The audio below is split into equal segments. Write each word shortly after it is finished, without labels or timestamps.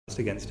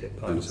against it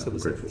by Thanks, civil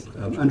service.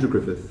 Andrew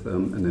Griffith,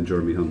 and then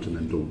Jeremy Hunt, and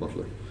then Dawn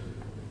Butler.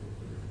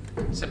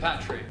 Sir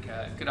Patrick,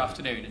 good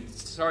afternoon. And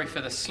sorry for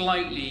the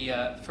slightly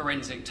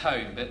forensic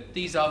tone, but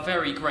these are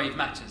very grave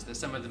matters. They're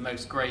some of the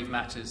most grave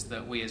matters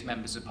that we as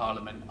members of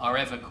Parliament are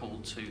ever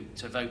called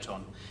to vote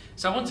on.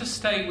 So I want to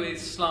stay with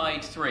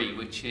slide 3,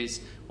 which is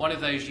one of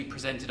those you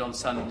presented on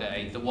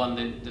Sunday, the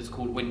one that's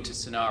called winter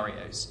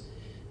scenarios.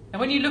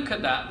 And when you look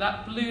at that,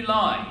 that blue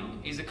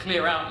line is a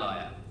clear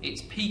outlier.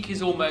 Its peak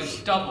is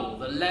almost double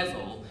the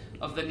level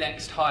of the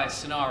next highest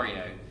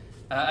scenario.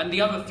 And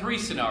the other 3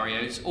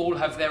 scenarios all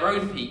have their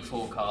own peak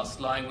forecasts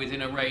lying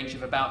within a range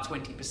of about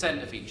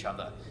 20% of each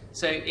other.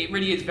 So it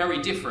really is very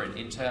different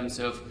in terms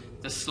of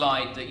the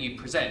slide that you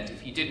present.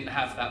 If you didn't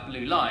have that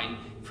blue line,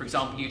 for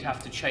example, you'd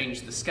have to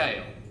change the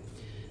scale.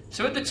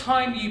 So at the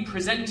time you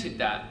presented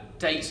that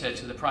data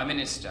to the Prime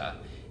Minister,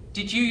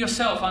 did you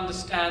yourself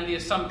understand the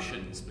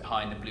assumptions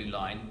behind the blue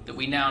line that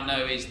we now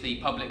know is the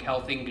Public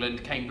Health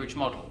England Cambridge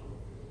model?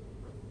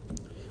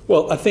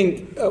 Well, I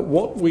think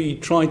what we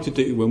try to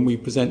do when we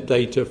present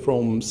data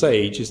from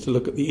SAGE is to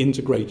look at the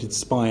integrated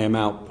SPI-M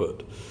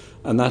output.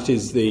 And that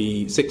is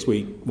the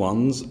 6-week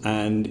ones,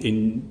 and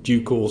in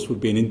due course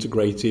would be an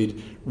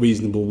integrated,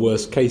 reasonable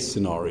worst-case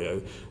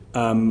scenario.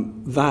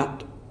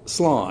 That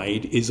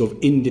slide is of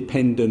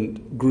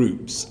independent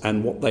groups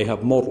and what they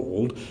have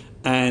modelled.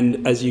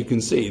 And as you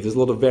can see, there's a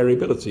lot of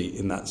variability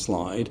in that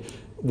slide,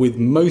 with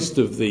most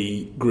of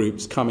the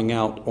groups coming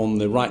out on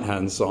the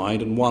right-hand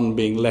side and one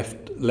being left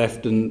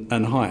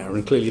and higher.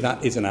 And clearly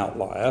that is an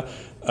outlier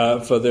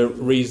for the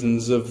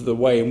reasons of the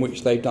way in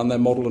which they've done their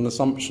model and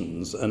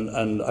assumptions.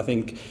 And I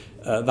think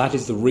that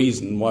is the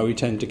reason why we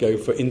tend to go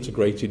for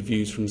integrated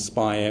views from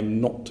SPI-M,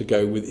 not to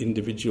go with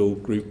individual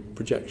group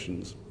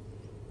projections.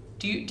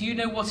 Do you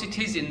know what it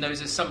is in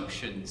those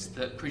assumptions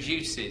that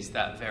produces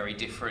that very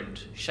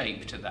different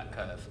shape to that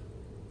curve?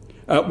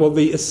 Well,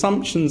 the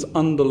assumptions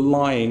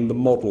underlying the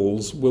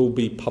models will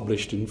be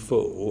published in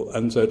full,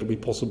 and so it'll be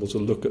possible to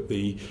look at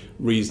the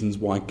reasons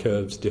why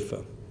curves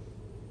differ.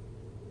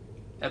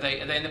 Are they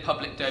in the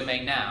public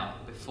domain now,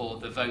 before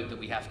the vote that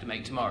we have to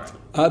make tomorrow?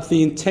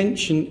 The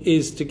intention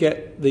is to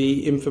get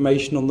the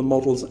information on the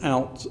models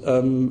out,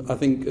 I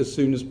think, as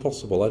soon as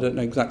possible. I don't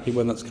know exactly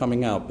when that's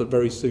coming out, but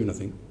very soon, I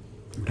think.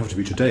 It would have to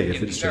be today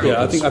if it's today.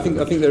 Yeah, I think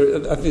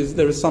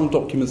there are some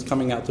documents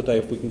coming out today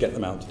if we can get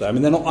them out today. I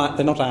mean, they're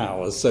not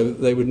ours, so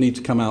they would need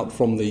to come out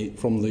from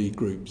the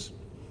groups.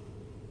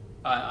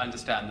 I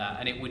understand that,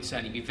 and it would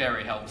certainly be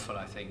very helpful,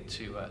 I think,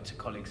 to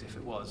colleagues if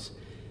it was.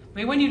 I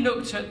mean, when you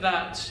looked at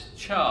that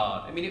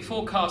chart, I mean, it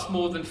forecast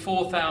more than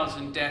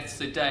 4,000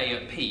 deaths a day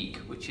at peak,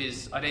 which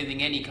is, I don't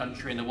think any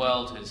country in the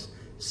world has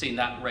seen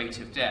that rate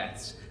of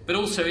deaths. But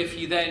also, if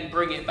you then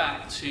bring it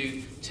back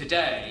to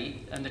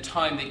today and the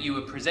time that you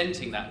were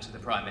presenting that to the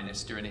Prime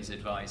Minister and his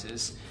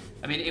advisers,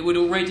 I mean, it would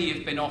already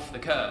have been off the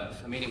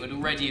curve. I mean, it would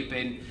already have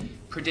been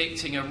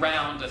predicting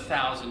around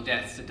 1,000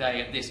 deaths a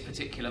day at this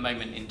particular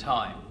moment in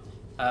time.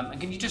 And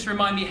can you just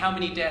remind me how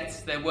many deaths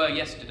there were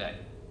yesterday?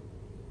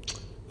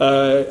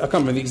 I can't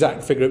remember the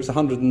exact figure. It was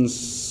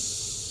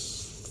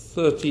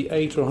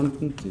 138 or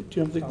 100. Do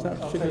you have the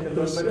exact figure?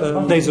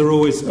 Mondays are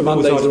always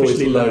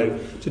artificially low. low.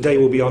 Today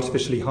will be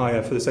artificially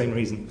higher for the same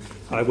reason.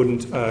 I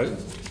wouldn't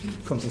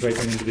concentrate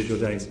on individual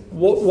days.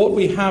 What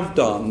we have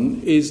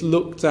done is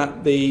looked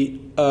at the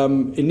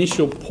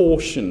initial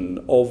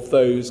portion of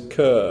those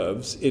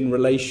curves in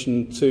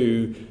relation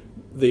to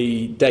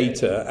the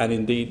data and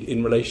indeed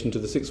in relation to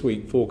the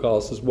 6-week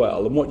forecast as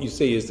well. And what you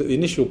see is that the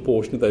initial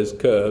portion of those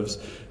curves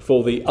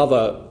for the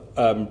other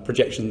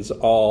projections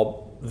are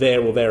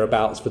there or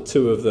thereabouts for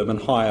 2 of them, and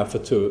higher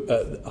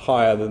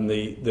than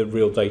the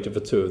real data for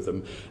 2 of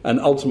them. And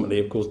ultimately,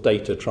 of course,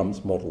 data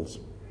trumps models.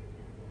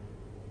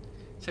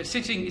 So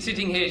sitting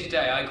here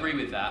today, I agree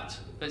with that.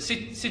 But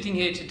sitting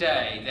here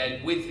today,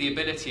 then, with the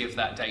ability of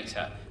that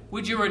data,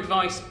 would your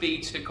advice be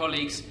to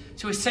colleagues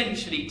to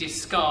essentially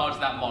discard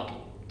that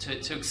model,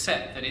 to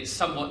accept that it's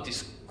somewhat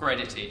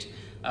discredited,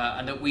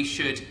 and that we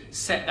should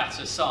set that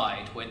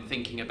aside when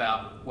thinking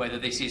about whether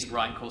this is the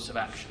right course of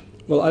action?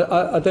 Well,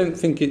 I don't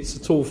think it's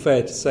at all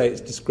fair to say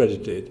it's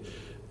discredited.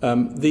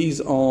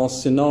 These are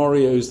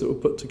scenarios that were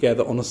put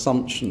together on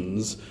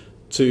assumptions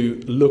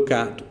to look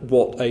at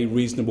what a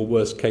reasonable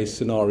worst-case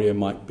scenario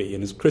might be.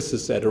 And as Chris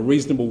has said, a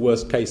reasonable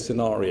worst-case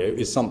scenario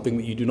is something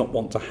that you do not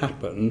want to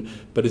happen,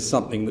 but is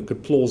something that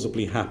could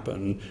plausibly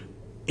happen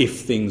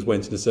if things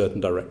went in a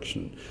certain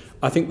direction.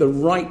 I think the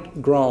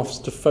right graphs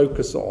to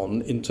focus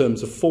on in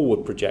terms of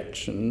forward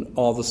projection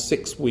are the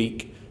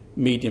 6-week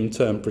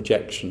medium-term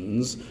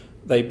projections.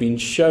 They've been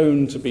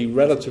shown to be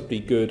relatively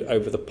good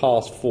over the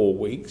past 4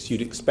 weeks.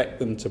 You'd expect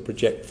them to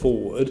project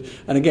forward.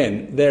 And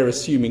again, they're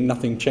assuming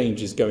nothing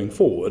changes going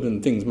forward,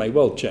 and things may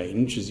well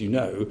change, as you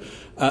know.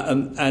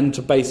 And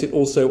to base it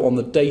also on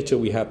the data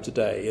we have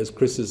today, as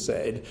Chris has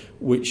said,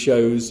 which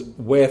shows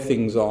where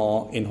things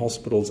are in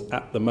hospitals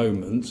at the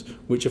moment,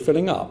 which are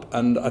filling up.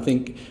 And I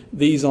think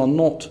these are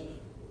not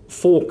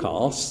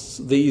forecasts.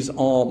 These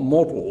are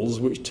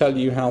models which tell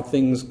you how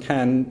things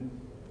can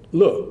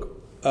look.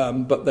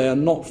 but they are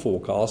not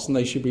forecast, and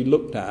they should be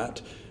looked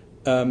at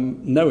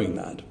knowing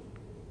that.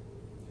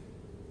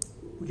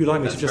 Would you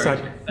like me to just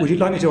add? Would you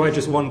like me to add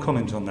just one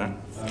comment on that?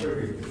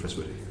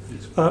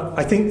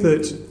 I think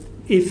that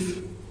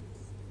if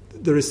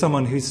there is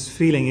someone whose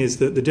feeling is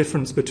that the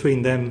difference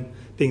between them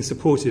being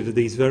supportive of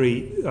these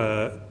very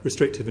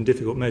restrictive and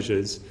difficult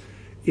measures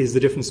is the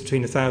difference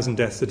between 1,000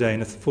 deaths a day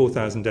and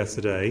 4,000 deaths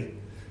a day,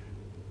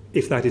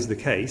 if that is the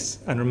case,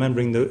 and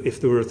remembering that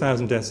if there were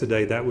 1,000 deaths a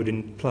day, that would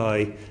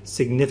imply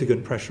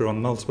significant pressure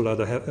on multiple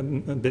other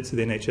bits of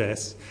the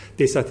NHS,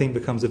 this, I think,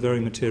 becomes a very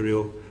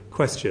material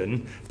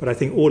question. But I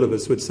think all of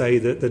us would say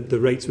that the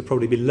rates would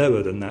probably be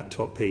lower than that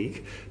top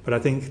peak. But I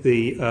think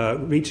the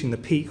reaching the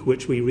peak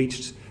which we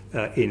reached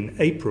in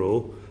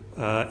April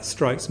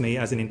strikes me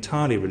as an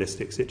entirely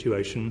realistic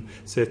situation.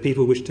 So if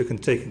people wish to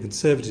take a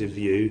conservative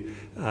view,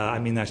 I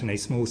mean that in a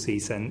small c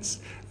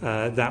sense,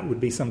 that would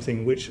be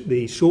something which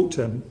the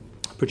short-term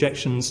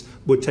projections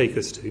would take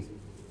us to.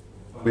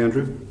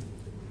 Andrew?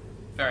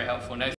 Very helpful. No,